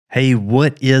Hey,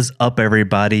 what is up,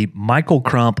 everybody? Michael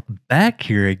Crump back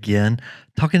here again,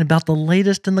 talking about the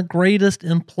latest and the greatest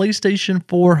in PlayStation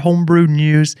 4 homebrew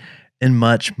news and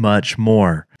much, much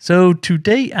more. So,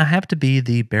 today I have to be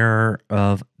the bearer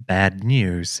of bad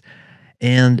news,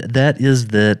 and that is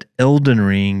that Elden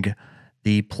Ring,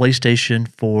 the PlayStation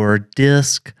 4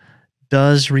 disc,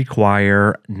 does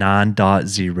require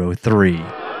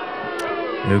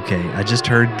 9.03. Okay, I just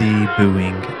heard the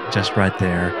booing just right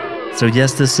there. So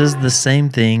yes, this is the same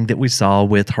thing that we saw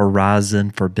with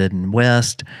Horizon Forbidden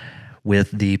West,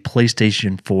 with the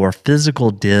PlayStation 4 physical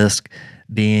disc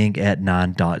being at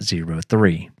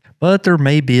 9.03. But there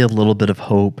may be a little bit of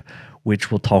hope,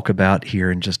 which we'll talk about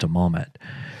here in just a moment.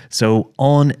 So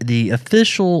on the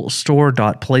official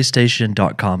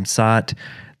store.playstation.com site,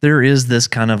 there is this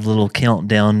kind of little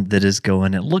countdown that is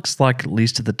going. It looks like, at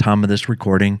least at the time of this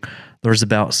recording, there's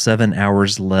about 7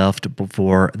 hours left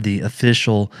before the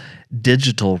official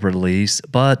digital release,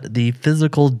 but the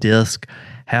physical disc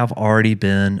have already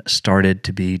been started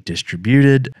to be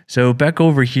distributed. So back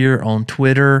over here on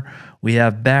Twitter, we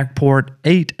have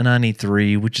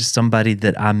Backport893, which is somebody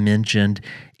that I mentioned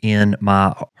in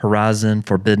my Horizon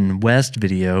Forbidden West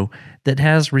video that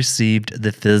has received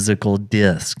the physical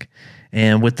disc.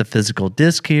 And with the physical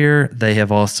disc here, they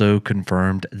have also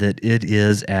confirmed that it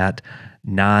is at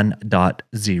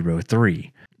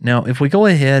 9.03. Now, if we go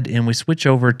ahead and we switch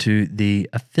over to the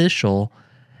official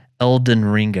Elden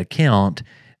Ring account,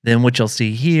 then what you'll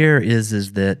see here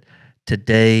is that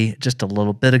today, just a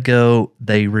little bit ago,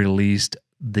 they released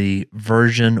the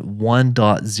version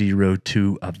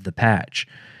 1.02 of the patch.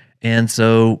 And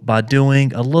so by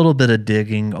doing a little bit of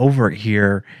digging over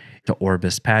here to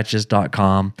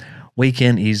orbuspatches.com, we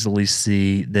can easily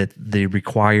see that the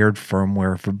required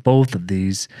firmware for both of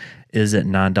these is at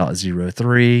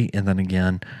 9.03 and then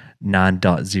again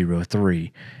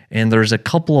 9.03. And there's a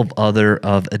couple of other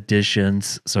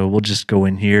additions. So we'll just go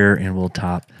in here and we'll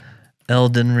type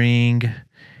Elden Ring.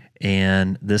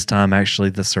 And this time actually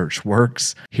the search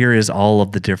works. Here is all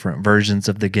of the different versions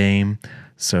of the game.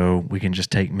 So we can just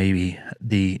take maybe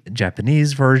the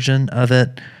Japanese version of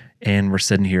it. And we're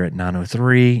sitting here at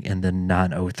 903 and then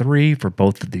 903 for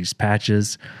both of these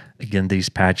patches. Again, these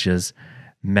patches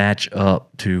match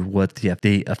up to what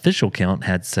the official count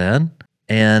had said.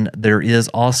 And there is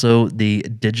also the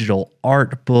digital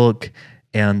art book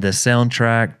and the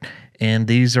soundtrack. And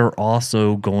these are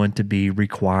also going to be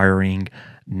requiring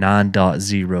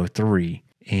 9.03.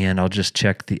 And I'll just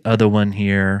check the other one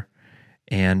here.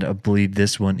 And I believe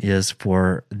this one is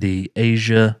for the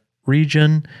Asia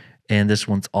region. And this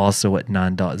one's also at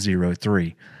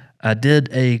 9.03. I did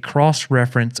a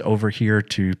cross-reference over here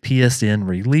to PSN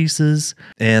releases,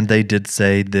 and they did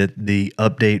say that the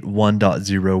update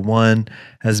 1.01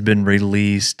 has been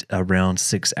released around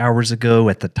 6 hours ago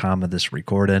at the time of this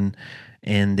recording.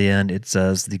 And then it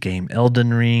says the game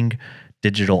Elden Ring,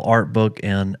 digital art book,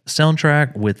 and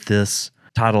soundtrack with this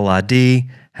title ID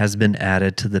has been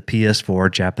added to the PS4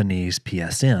 Japanese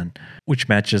PSN, which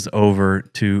matches over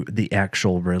to the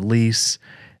actual release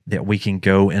that we can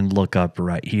go and look up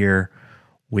right here,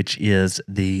 which is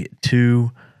the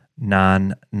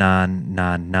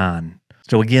 29999.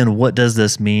 So again, what does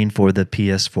this mean for the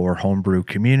PS4 homebrew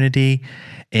community?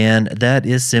 And that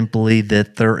is simply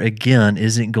that there again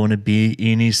isn't going to be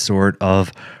any sort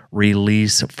of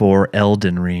release for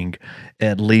Elden Ring,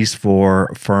 at least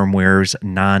for firmware's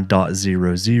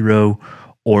 9.00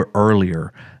 or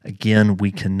earlier. Again,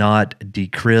 we cannot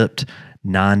decrypt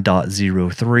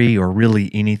 9.03 or really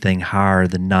anything higher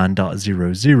than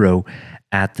 9.00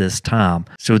 at this time.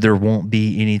 So there won't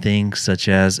be anything such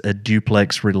as a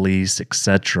duplex release,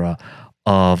 etc.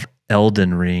 of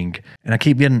Elden Ring. And I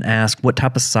keep getting asked, what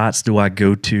type of sites do I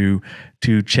go to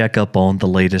check up on the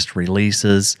latest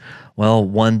releases? Well,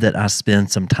 one that I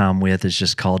spend some time with is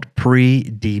just called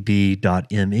predb.me.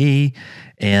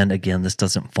 And again, this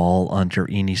doesn't fall under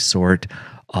any sort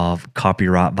of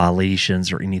copyright violations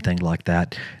or anything like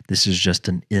that. This is just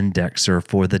an indexer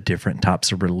for the different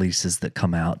types of releases that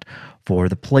come out for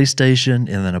the PlayStation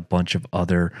and then a bunch of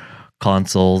other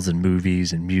consoles and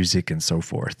movies and music and so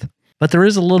forth. But there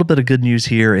is a little bit of good news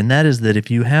here, and that is that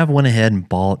if you have went ahead and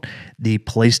bought the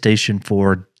PlayStation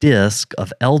 4 disc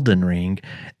of Elden Ring,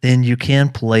 then you can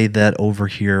play that over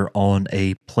here on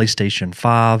a PlayStation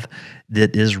 5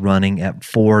 that is running at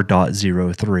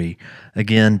 4.03.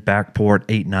 Again,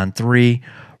 Backport893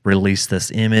 released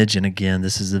this image, and again,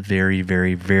 this is a very,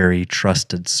 very, very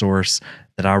trusted source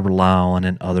that I rely on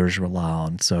and others rely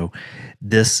on. So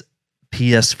this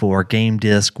PS4 game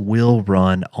disc will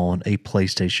run on a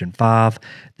PlayStation 5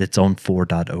 that's on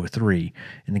 4.03.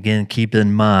 And again, keep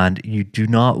in mind, you do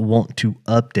not want to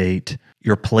update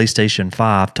your PlayStation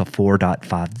 5 to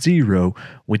 4.50,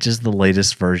 which is the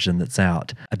latest version that's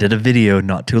out. I did a video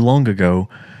not too long ago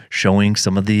showing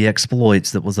some of the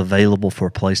exploits that was available for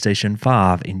PlayStation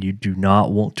 5, and you do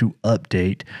not want to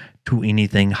update to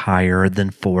anything higher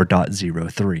than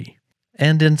 4.03.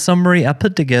 And in summary, I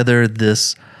put together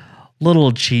this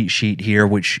little cheat sheet here,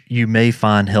 which you may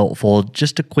find helpful.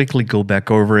 Just to quickly go back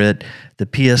over it, the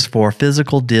PS4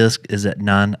 physical disc is at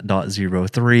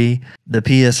 9.03. The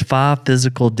PS5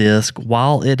 physical disc,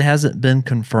 while it hasn't been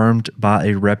confirmed by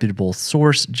a reputable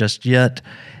source just yet,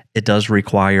 it does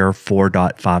require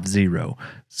 4.50.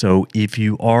 So if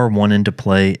you are wanting to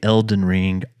play Elden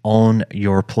Ring on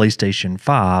your PlayStation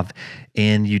 5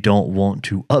 and you don't want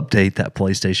to update that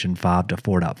PlayStation 5 to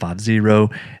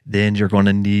 4.50, then you're going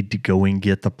to need to go and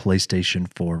get the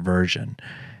PlayStation 4 version.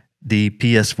 The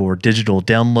PS4 digital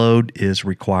download is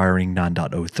requiring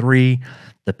 9.03.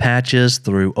 The patches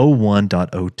through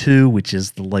 01.02, which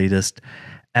is the latest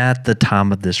at the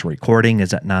time of this recording,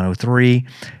 is at 9.03.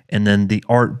 And then the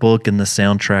art book and the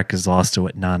soundtrack is also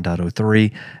at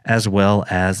 9.03, as well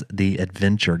as the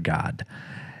adventure guide.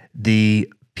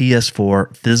 The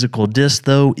PS4 physical disc,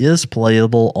 though, is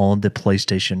playable on the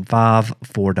PlayStation 5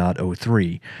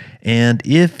 4.03. And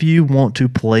if you want to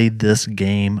play this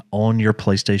game on your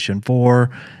PlayStation 4,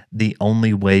 the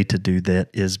only way to do that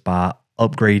is by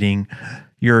upgrading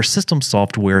your system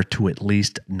software to at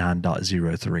least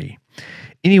 9.03.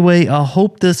 Anyway, I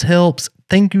hope this helps.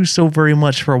 Thank you so very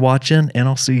much for watching, and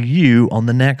I'll see you on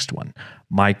the next one.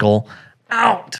 Michael, out!